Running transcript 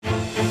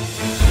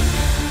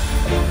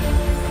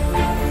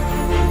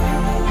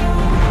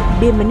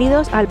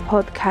Bienvenidos al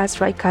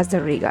podcast RIEGL de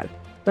RIEGL,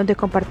 donde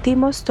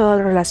compartimos todo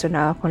lo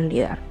relacionado con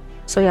LiDAR.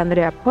 Soy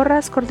Andrea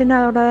Porras,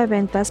 coordinadora de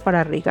ventas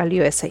para RIEGL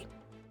USA.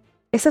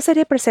 Esta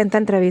serie presenta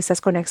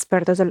entrevistas con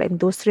expertos de la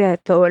industria de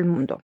todo el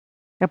mundo,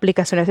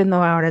 aplicaciones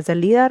innovadoras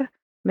del LiDAR,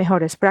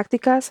 mejores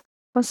prácticas,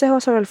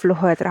 consejos sobre el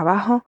flujo de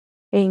trabajo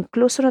e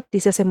incluso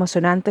noticias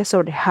emocionantes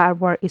sobre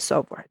hardware y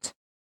software.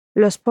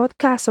 Los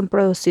podcasts son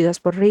producidos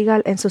por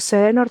RIEGL en su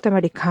sede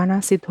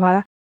norteamericana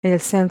situada en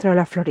el centro de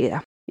la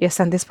Florida y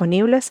están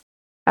disponibles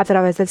a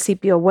través del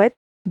sitio web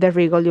de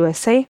RIEGL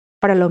USA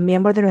para los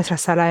miembros de nuestra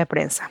sala de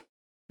prensa.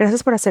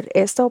 Gracias por hacer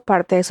esto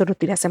parte de su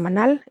rutina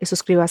semanal y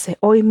suscríbase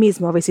hoy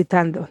mismo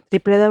visitando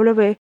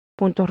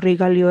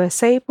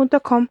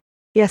www.rieglusa.com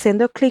y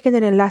haciendo clic en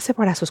el enlace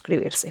para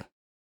suscribirse.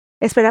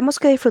 Esperamos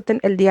que disfruten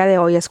el día de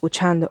hoy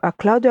escuchando a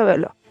Claudio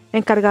Avello,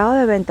 encargado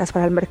de ventas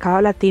para el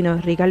mercado latino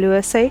de RIEGL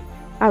USA,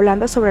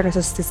 hablando sobre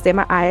nuestro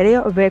sistema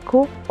aéreo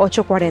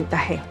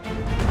VQ-840-G.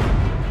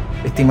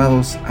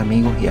 Estimados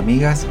amigos y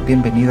amigas,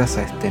 bienvenidas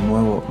a este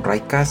nuevo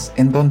RIEGCAST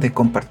en donde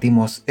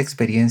compartimos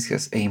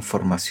experiencias e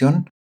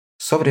información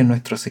sobre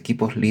nuestros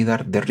equipos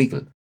LiDAR de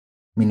RIEGL.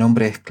 Mi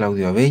nombre es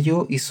Claudio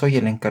Avello y soy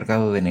el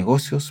encargado de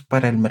negocios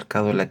para el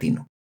mercado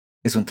latino.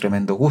 Es un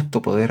tremendo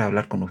gusto poder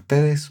hablar con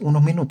ustedes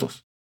unos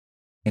minutos.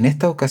 En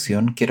esta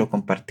ocasión quiero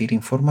compartir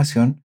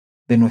información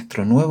de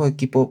nuestro nuevo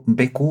equipo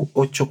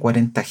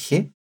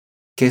VQ-840-G,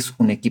 que es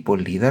un equipo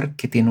LiDAR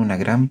que tiene una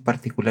gran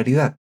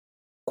particularidad,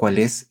 cual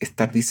es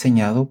estar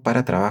diseñado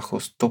para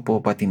trabajos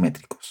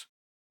topobatimétricos.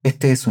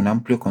 Este es un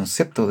amplio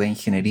concepto de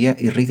ingeniería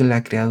y RIEGL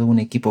ha creado un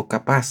equipo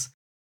capaz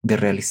de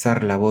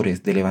realizar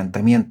labores de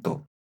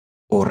levantamiento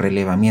o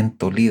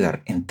relevamiento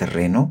LiDAR en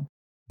terreno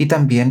y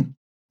también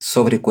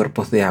sobre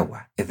cuerpos de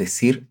agua, es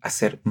decir,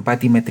 hacer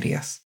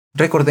batimetrías.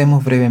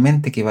 Recordemos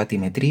brevemente que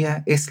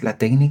batimetría es la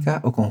técnica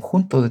o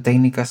conjunto de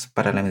técnicas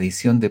para la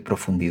medición de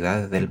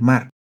profundidades del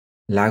mar,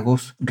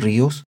 lagos,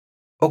 ríos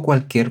o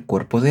cualquier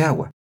cuerpo de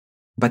agua.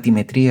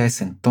 Batimetría es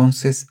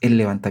entonces el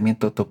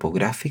levantamiento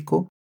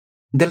topográfico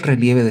del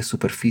relieve de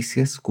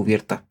superficies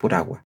cubiertas por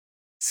agua,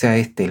 sea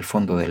este el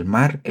fondo del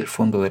mar, el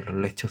fondo de los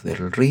lechos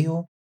del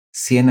río,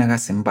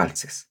 ciénagas,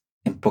 embalses.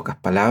 En pocas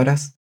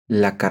palabras,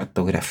 la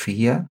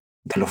cartografía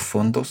de los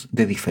fondos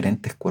de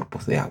diferentes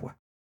cuerpos de agua.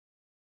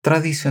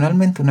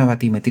 Tradicionalmente una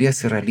batimetría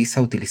se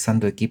realiza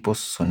utilizando equipos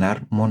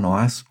sonar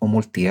monohaz o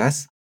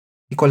multihaz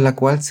y con la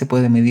cual se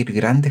puede medir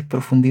grandes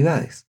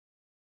profundidades.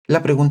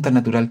 La pregunta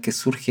natural que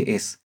surge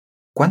es,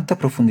 ¿cuánta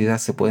profundidad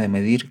se puede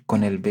medir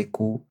con el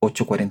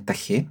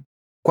VQ-840-G?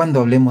 Cuando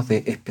hablemos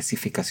de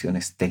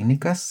especificaciones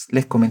técnicas,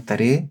 les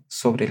comentaré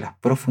sobre las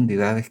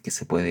profundidades que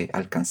se puede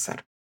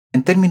alcanzar.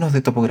 En términos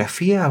de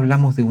topografía,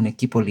 hablamos de un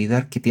equipo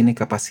LiDAR que tiene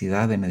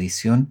capacidad de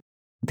medición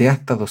de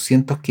hasta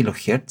 200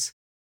 kHz,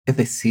 es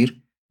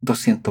decir,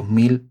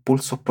 200.000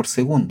 pulsos por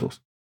segundo,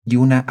 y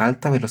una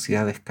alta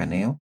velocidad de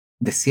escaneo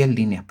de 100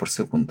 líneas por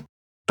segundo.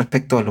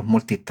 Respecto a los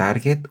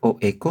multitarget o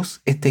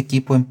ecos, este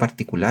equipo en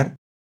particular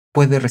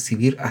puede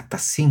recibir hasta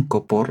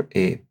 5 por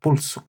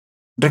pulso.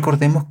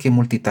 Recordemos que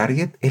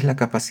multitarget es la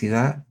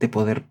capacidad de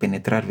poder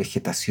penetrar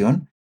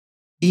vegetación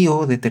y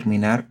o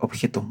determinar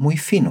objetos muy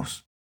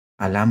finos,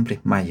 alambres,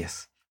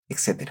 mallas,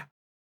 etc.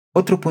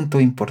 Otro punto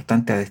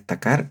importante a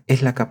destacar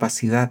es la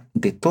capacidad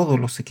de todos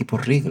los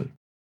equipos RIEGL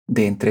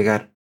de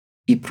entregar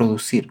y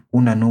producir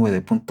una nube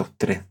de puntos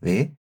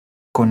 3D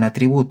con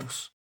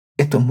atributos.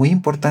 Esto es muy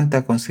importante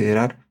a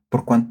considerar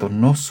por cuanto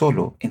no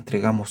solo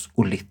entregamos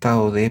un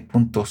listado de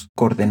puntos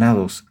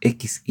coordenados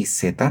X y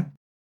Z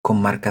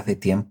con marcas de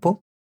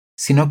tiempo,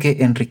 sino que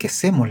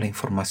enriquecemos la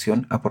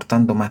información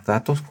aportando más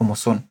datos como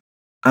son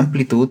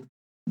amplitud,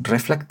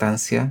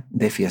 reflectancia,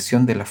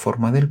 desviación de la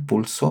forma del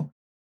pulso,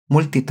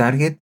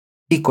 multitarget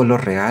y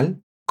color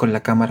real con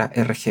la cámara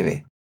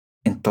RGB.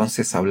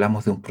 Entonces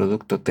hablamos de un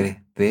producto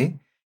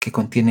 3D que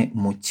contiene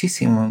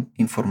muchísima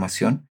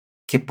información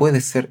que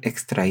puede ser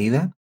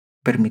extraída,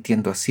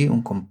 permitiendo así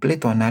un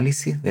completo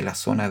análisis de la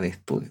zona de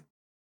estudio.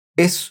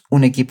 Es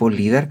un equipo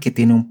LiDAR que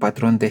tiene un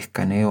patrón de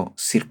escaneo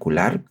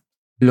circular.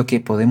 Lo que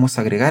podemos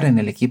agregar en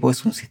el equipo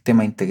es un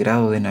sistema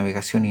integrado de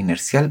navegación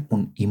inercial,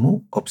 un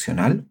IMU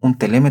opcional, un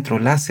telémetro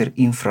láser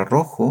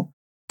infrarrojo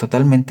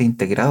totalmente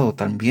integrado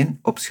también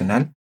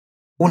opcional,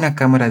 una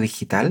cámara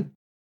digital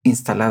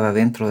instalada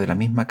dentro de la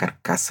misma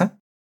carcasa.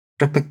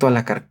 Respecto a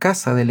la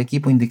carcasa del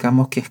equipo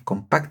indicamos que es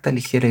compacta,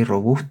 ligera y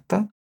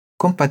robusta,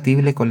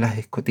 compatible con las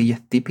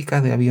escotillas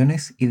típicas de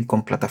aviones y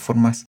con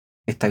plataformas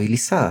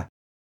estabilizadas,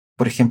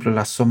 por ejemplo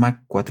la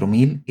SOMAC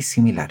 4000 y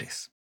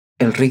similares.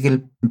 El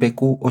RIEGL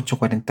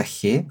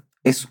VQ-840-G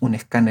es un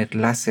escáner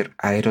láser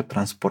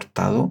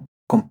aerotransportado,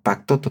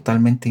 compacto,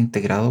 totalmente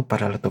integrado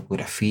para la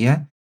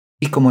topografía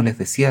y, como les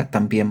decía,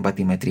 también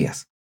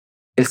batimetrías.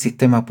 El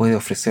sistema puede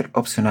ofrecer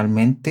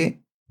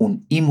opcionalmente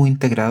un IMU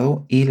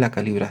integrado y la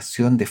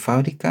calibración de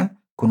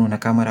fábrica con una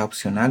cámara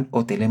opcional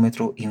o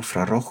telémetro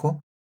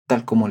infrarrojo,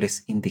 tal como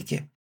les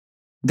indiqué.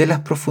 De las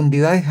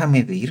profundidades a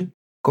medir,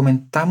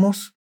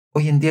 comentamos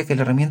hoy en día que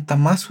la herramienta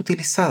más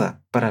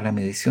utilizada para la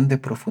medición de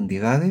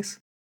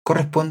profundidades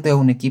corresponde a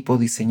un equipo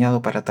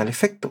diseñado para tal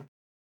efecto.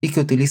 y que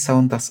utiliza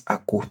ondas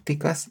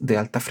acústicas de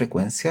alta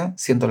frecuencia,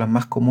 siendo las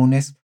más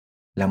comunes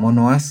la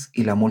monohaz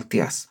y la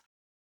multihaz.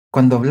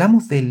 Cuando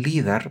hablamos de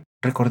LiDAR,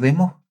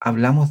 recordemos,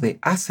 hablamos de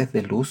haces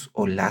de luz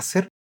o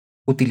láser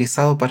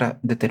utilizado para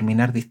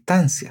determinar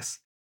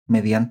distancias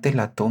mediante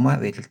la toma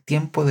del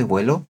tiempo de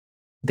vuelo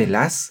del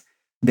haz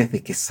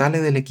desde que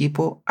sale del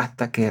equipo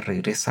hasta que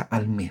regresa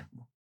al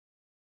mismo.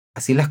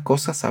 Así las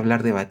cosas,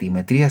 hablar de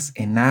batimetrías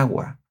en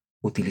agua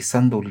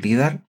utilizando un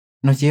LiDAR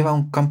nos lleva a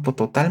un campo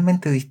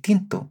totalmente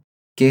distinto,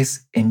 que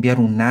es enviar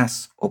un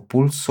haz o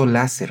pulso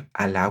láser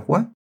al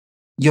agua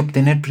y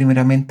obtener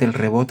primeramente el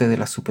rebote de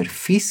la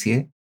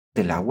superficie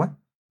del agua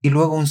y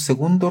luego un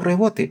segundo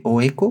rebote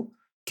o eco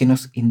que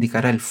nos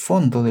indicará el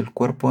fondo del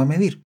cuerpo a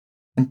medir.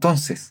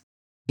 Entonces,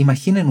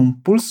 imaginen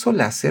un pulso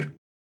láser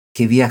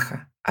que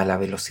viaja a la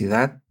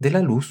velocidad de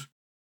la luz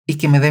y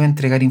que me debe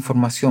entregar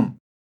información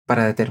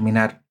para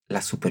determinar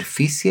la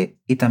superficie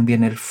y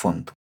también el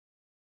fondo.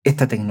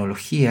 Esta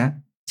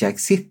tecnología ya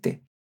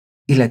existe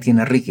y la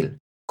tiene RIEGL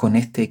con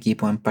este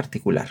equipo en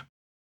particular.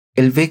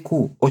 El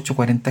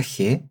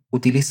VQ-840-G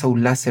utiliza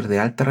un láser de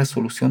alta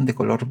resolución de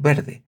color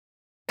verde,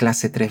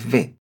 clase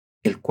 3B,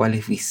 el cual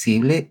es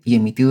visible y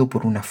emitido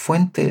por una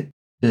fuente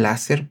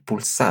láser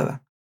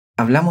pulsada.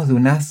 Hablamos de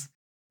un haz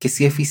que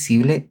sí es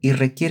visible y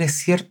requiere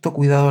cierto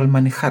cuidado al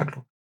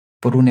manejarlo,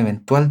 por un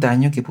eventual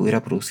daño que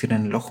pudiera producir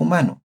en el ojo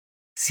humano,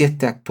 si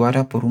éste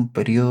actuara por un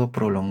periodo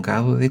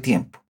prolongado de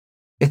tiempo.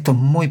 Esto es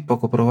muy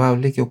poco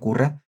probable que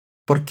ocurra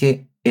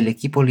porque el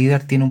equipo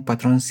LiDAR tiene un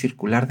patrón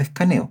circular de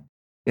escaneo,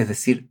 es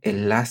decir,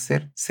 el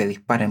láser se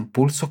dispara en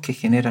pulsos que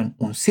generan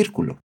un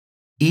círculo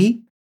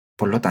y,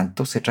 por lo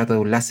tanto, se trata de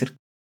un láser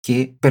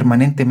que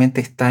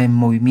permanentemente está en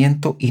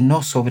movimiento y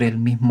no sobre el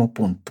mismo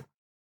punto.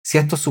 Si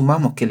a esto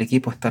sumamos que el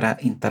equipo estará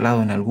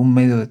instalado en algún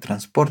medio de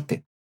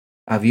transporte,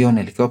 avión,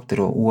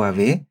 helicóptero u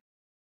UAV,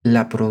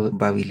 la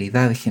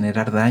probabilidad de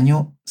generar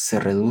daño se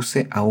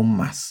reduce aún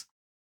más.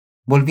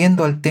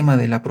 Volviendo al tema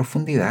de la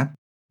profundidad,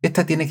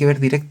 esta tiene que ver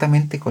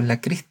directamente con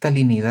la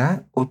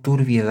cristalinidad o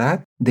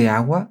turbiedad de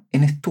agua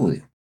en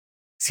estudio.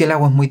 Si el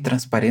agua es muy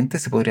transparente,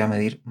 se podría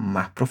medir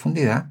más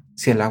profundidad.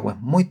 Si el agua es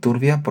muy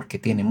turbia porque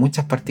tiene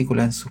muchas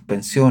partículas en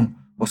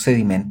suspensión o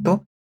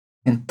sedimento,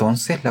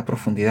 entonces la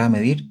profundidad a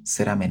medir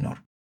será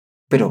menor.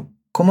 Pero,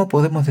 ¿cómo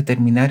podemos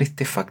determinar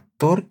este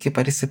factor que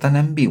parece tan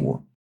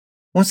ambiguo?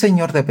 Un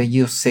señor de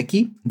apellido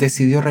Secchi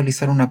decidió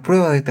realizar una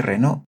prueba de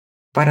terreno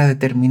para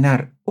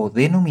determinar o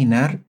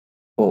denominar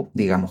o,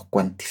 digamos,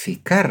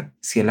 cuantificar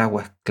si el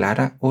agua es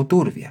clara o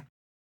turbia.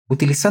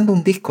 Utilizando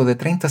un disco de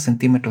 30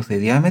 centímetros de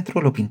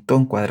diámetro, lo pintó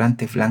en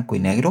cuadrantes blanco y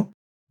negro,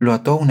 lo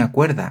ató a una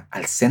cuerda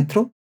al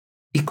centro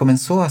y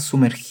comenzó a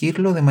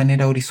sumergirlo de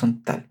manera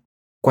horizontal.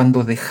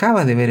 Cuando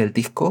dejaba de ver el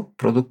disco,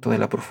 producto de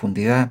la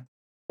profundidad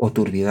o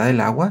turbiedad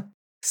del agua,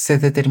 se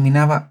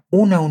determinaba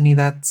una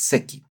unidad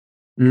Secchi.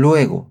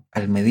 Luego,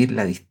 al medir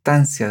la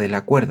distancia de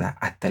la cuerda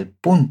hasta el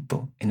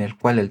punto en el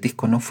cual el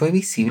disco no fue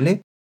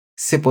visible,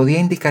 se podía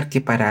indicar que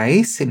para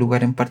ese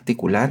lugar en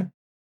particular,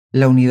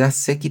 la unidad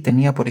Secchi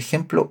tenía, por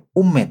ejemplo,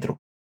 1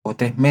 metro, o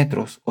 3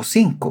 metros, o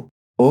 5,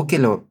 o que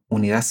la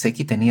unidad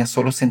Secchi tenía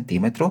solo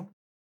centímetros,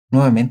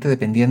 nuevamente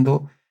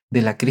dependiendo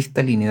de la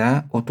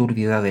cristalinidad o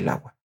turbiedad del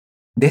agua.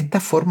 De esta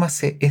forma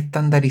se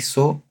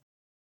estandarizó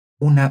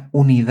una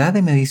unidad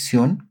de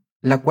medición,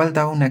 la cual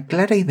da una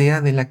clara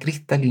idea de la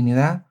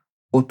cristalinidad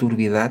o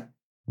turbiedad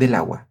del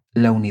agua,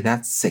 la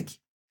unidad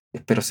Secchi.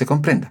 Espero se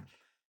comprenda.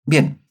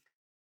 Bien,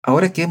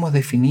 ahora que hemos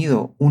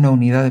definido una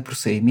unidad de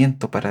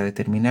procedimiento para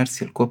determinar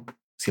si el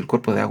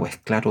cuerpo de agua es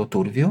claro o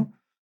turbio,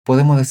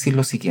 podemos decir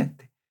lo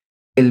siguiente.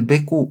 El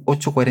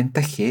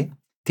VQ-840-G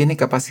tiene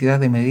capacidad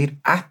de medir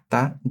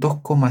hasta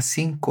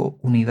 2,5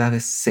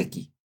 unidades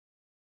Secchi.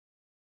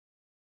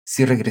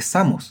 Si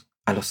regresamos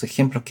a los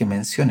ejemplos que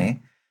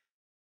mencioné,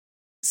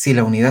 si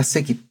la unidad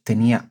Secchi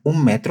tenía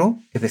 1 metro,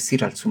 es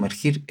decir, al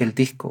sumergir el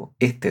disco,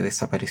 este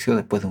desapareció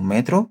después de 1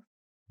 metro,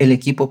 el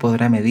equipo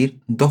podrá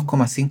medir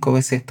 2,5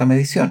 veces esta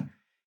medición,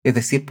 es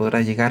decir,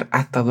 podrá llegar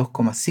hasta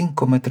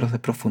 2,5 metros de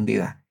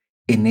profundidad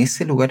en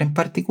ese lugar en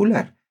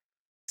particular.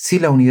 Si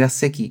la unidad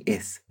Secchi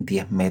es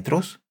 10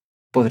 metros,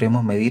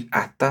 podremos medir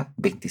hasta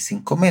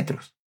 25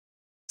 metros.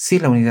 Si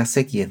la unidad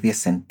Secchi es 10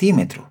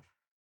 centímetros,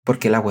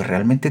 porque el agua es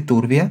realmente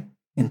turbia,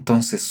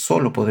 entonces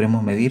solo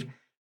podremos medir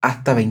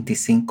hasta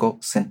 25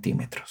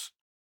 centímetros.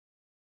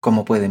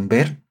 Como pueden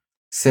ver,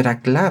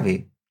 será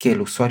clave que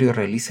el usuario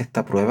realice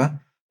esta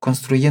prueba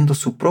construyendo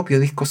su propio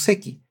disco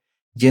Secchi,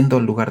 yendo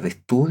al lugar de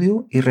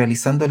estudio y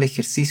realizando el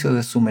ejercicio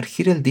de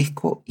sumergir el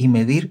disco y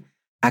medir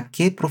a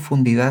qué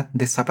profundidad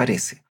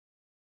desaparece.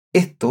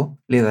 Esto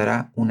le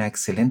dará una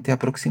excelente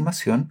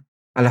aproximación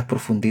a las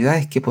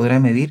profundidades que podrá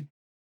medir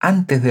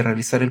antes de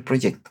realizar el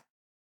proyecto.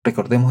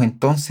 Recordemos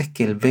entonces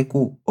que el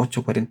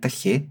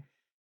VQ-840-G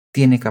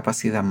tiene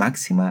capacidad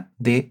máxima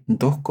de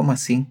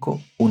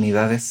 2,5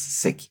 unidades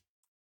Secchi.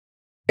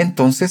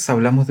 Entonces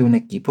hablamos de un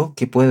equipo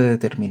que puede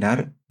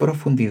determinar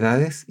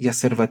profundidades y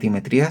hacer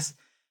batimetrías,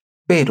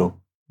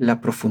 pero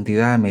la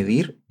profundidad a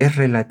medir es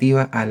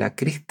relativa a la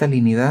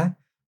cristalinidad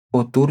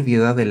o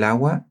turbiedad del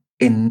agua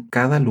en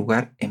cada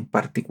lugar en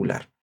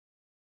particular.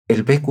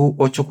 El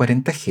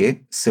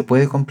VQ-840-G se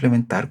puede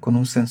complementar con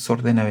un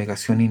sensor de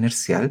navegación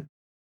inercial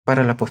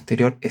para la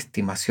posterior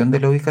estimación de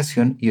la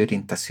ubicación y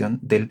orientación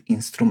del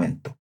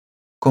instrumento.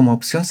 Como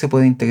opción se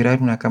puede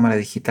integrar una cámara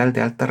digital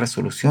de alta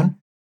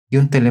resolución y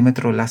un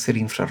telémetro láser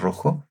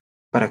infrarrojo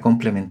para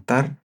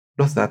complementar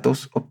los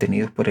datos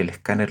obtenidos por el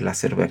escáner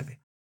láser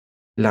verde.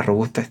 La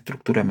robusta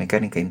estructura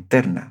mecánica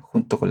interna,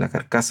 junto con la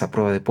carcasa a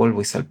prueba de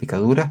polvo y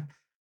salpicaduras,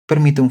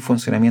 permite un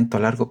funcionamiento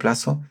a largo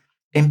plazo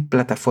en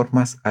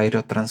plataformas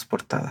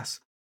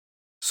aerotransportadas.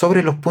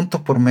 Sobre los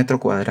puntos por metro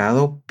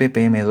cuadrado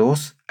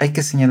ppm2 hay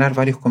que señalar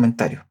varios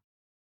comentarios.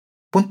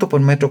 Punto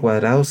por metro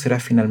cuadrado será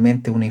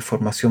finalmente una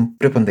información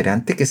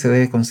preponderante que se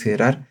debe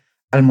considerar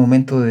al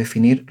momento de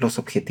definir los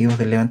objetivos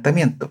del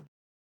levantamiento.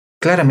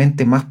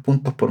 Claramente más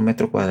puntos por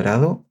metro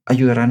cuadrado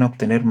ayudarán a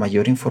obtener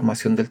mayor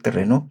información del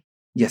terreno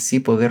y así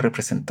poder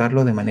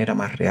representarlo de manera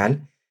más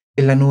real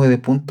en la nube de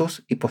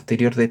puntos y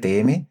posterior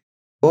DTM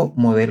o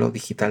modelo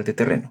digital de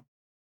terreno.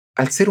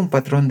 Al ser un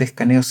patrón de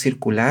escaneo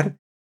circular,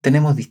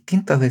 tenemos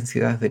distintas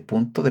densidades de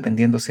puntos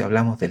dependiendo si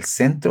hablamos del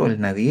centro, el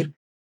nadir,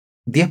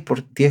 10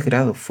 por 10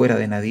 grados fuera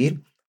de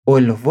nadir o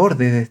en los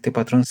bordes de este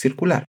patrón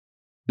circular.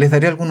 Les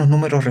daré algunos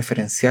números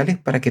referenciales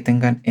para que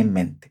tengan en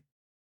mente.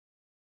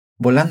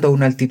 Volando a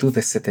una altitud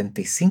de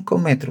 75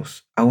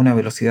 metros a una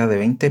velocidad de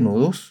 20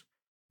 nudos,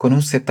 con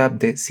un setup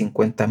de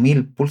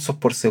 50.000 pulsos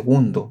por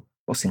segundo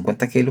o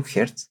 50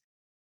 kHz,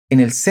 en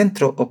el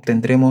centro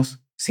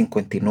obtendremos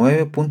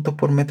 59 puntos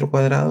por metro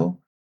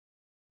cuadrado,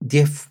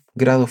 10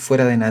 grados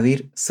fuera de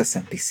nadir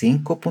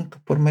 65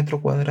 puntos por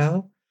metro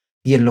cuadrado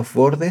y en los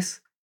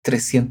bordes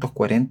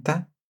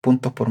 340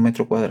 puntos por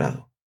metro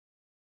cuadrado.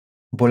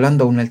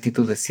 Volando a una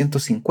altitud de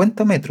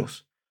 150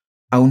 metros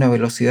a una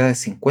velocidad de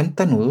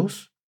 50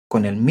 nudos,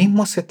 con el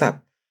mismo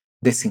setup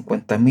de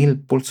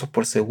 50.000 pulsos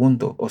por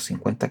segundo o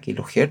 50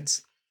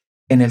 kHz,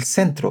 en el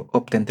centro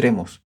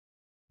obtendremos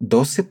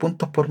 12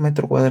 puntos por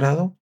metro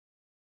cuadrado,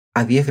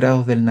 a 10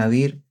 grados del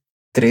nadir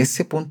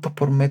 13 puntos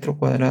por metro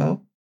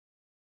cuadrado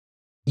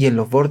y en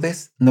los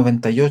bordes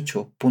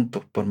 98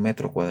 puntos por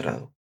metro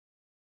cuadrado.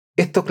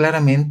 Esto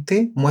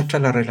claramente muestra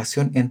la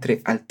relación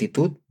entre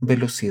altitud,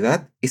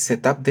 velocidad y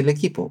setup del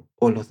equipo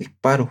o los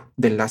disparos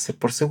del láser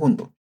por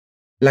segundo,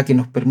 la que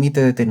nos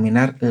permite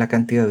determinar la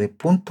cantidad de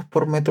puntos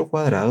por metro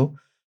cuadrado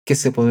que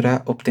se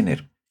podrá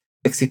obtener.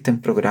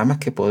 Existen programas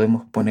que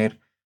podemos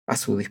poner a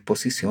su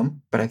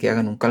disposición para que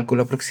hagan un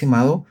cálculo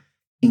aproximado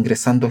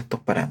ingresando estos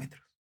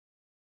parámetros.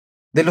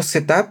 De los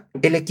setup,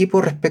 el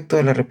equipo respecto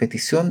de la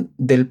repetición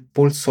del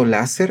pulso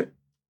láser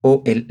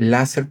o el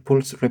Laser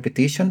Pulse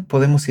Repetition,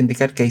 podemos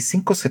indicar que hay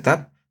 5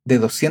 setups de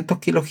 200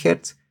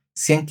 kHz,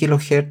 100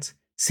 kHz,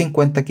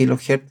 50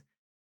 kHz,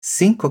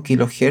 5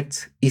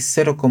 kHz y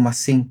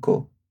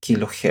 0,5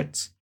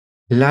 kHz.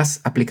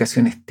 Las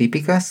aplicaciones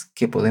típicas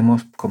que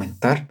podemos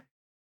comentar,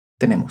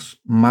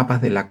 tenemos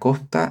mapas de la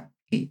costa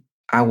y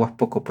aguas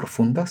poco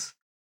profundas,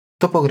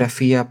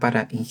 topografía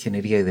para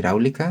ingeniería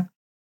hidráulica,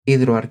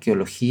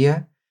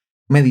 hidroarqueología,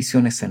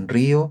 mediciones en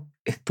río,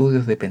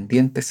 estudios de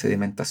pendientes,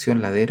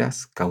 sedimentación,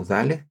 laderas,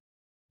 caudales,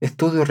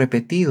 estudio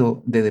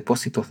repetido de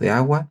depósitos de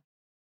agua,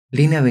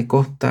 línea de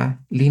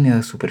costa, línea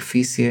de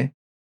superficie,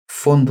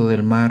 fondo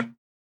del mar,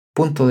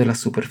 punto de la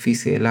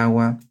superficie del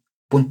agua,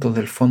 puntos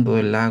del fondo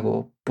del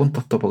lago,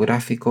 puntos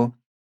topográficos,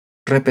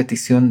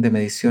 repetición de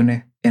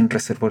mediciones en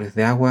reservorios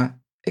de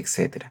agua,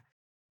 etc.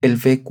 El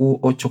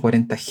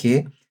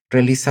VQ-840-G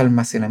realiza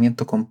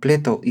almacenamiento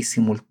completo y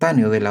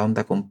simultáneo de la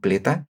onda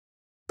completa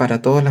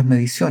para todas las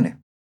mediciones,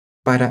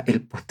 para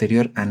el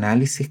posterior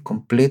análisis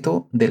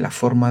completo de la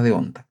forma de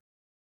onda.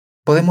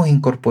 Podemos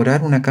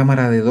incorporar una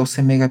cámara de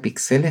 12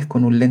 megapíxeles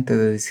con un lente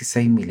de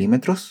 16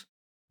 milímetros.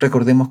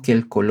 Recordemos que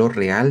el color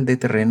real de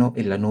terreno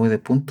en la nube de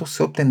puntos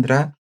se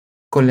obtendrá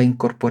con la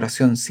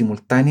incorporación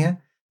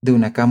simultánea de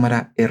una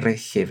cámara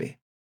RGB.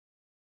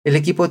 El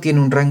equipo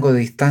tiene un rango de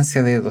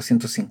distancia de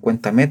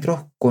 250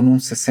 metros con un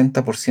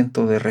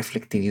 60% de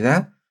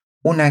reflectividad,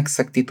 una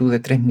exactitud de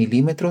 3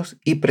 milímetros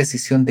y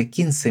precisión de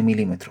 15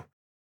 milímetros.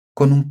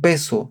 Con un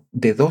peso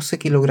de 12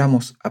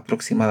 kilogramos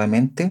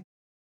aproximadamente,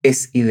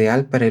 es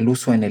ideal para el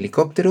uso en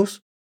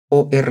helicópteros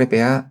o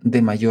RPA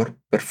de mayor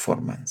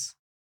performance.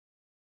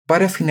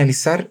 Para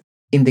finalizar,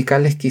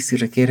 indicarles que si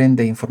requieren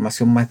de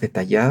información más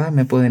detallada,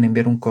 me pueden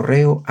enviar un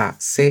correo a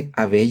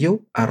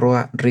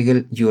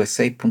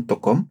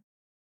cavello@riegelusa.com.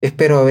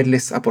 Espero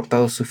haberles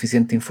aportado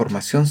suficiente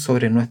información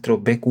sobre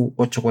nuestro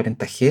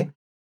VQ-840G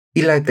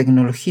y la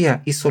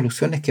tecnología y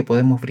soluciones que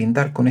podemos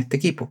brindar con este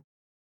equipo.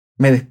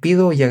 Me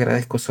despido y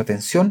agradezco su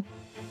atención.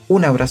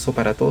 Un abrazo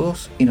para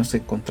todos y nos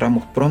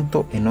encontramos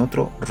pronto en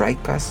otro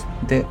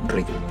RIEGL de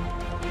RIEGL.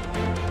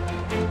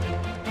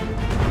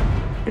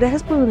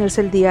 Gracias por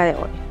unirse el día de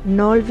hoy.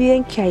 No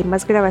olviden que hay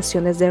más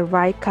grabaciones de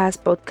RIEGL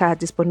Podcast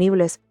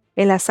disponibles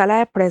en la sala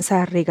de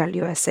prensa de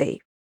RIEGL USA.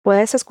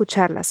 Puedes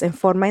escucharlas en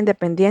forma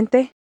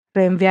independiente,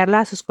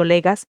 reenviarlas a sus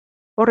colegas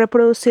o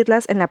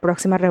reproducirlas en la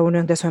próxima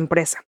reunión de su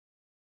empresa.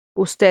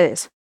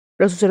 Ustedes,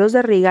 los usuarios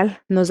de RIEGL,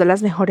 nos dan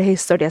las mejores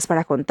historias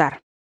para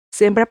contar.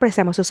 Siempre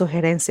apreciamos sus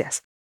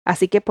sugerencias,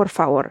 así que por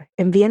favor,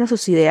 envíenos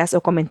sus ideas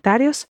o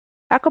comentarios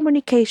a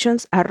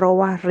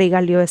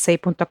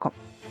communications@riegelusa.com.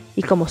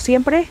 Y como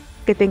siempre,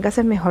 que tengas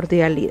el mejor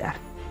día al LiDAR.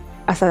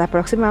 Hasta la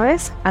próxima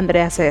vez,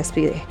 Andrea se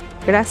despide.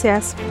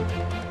 Gracias.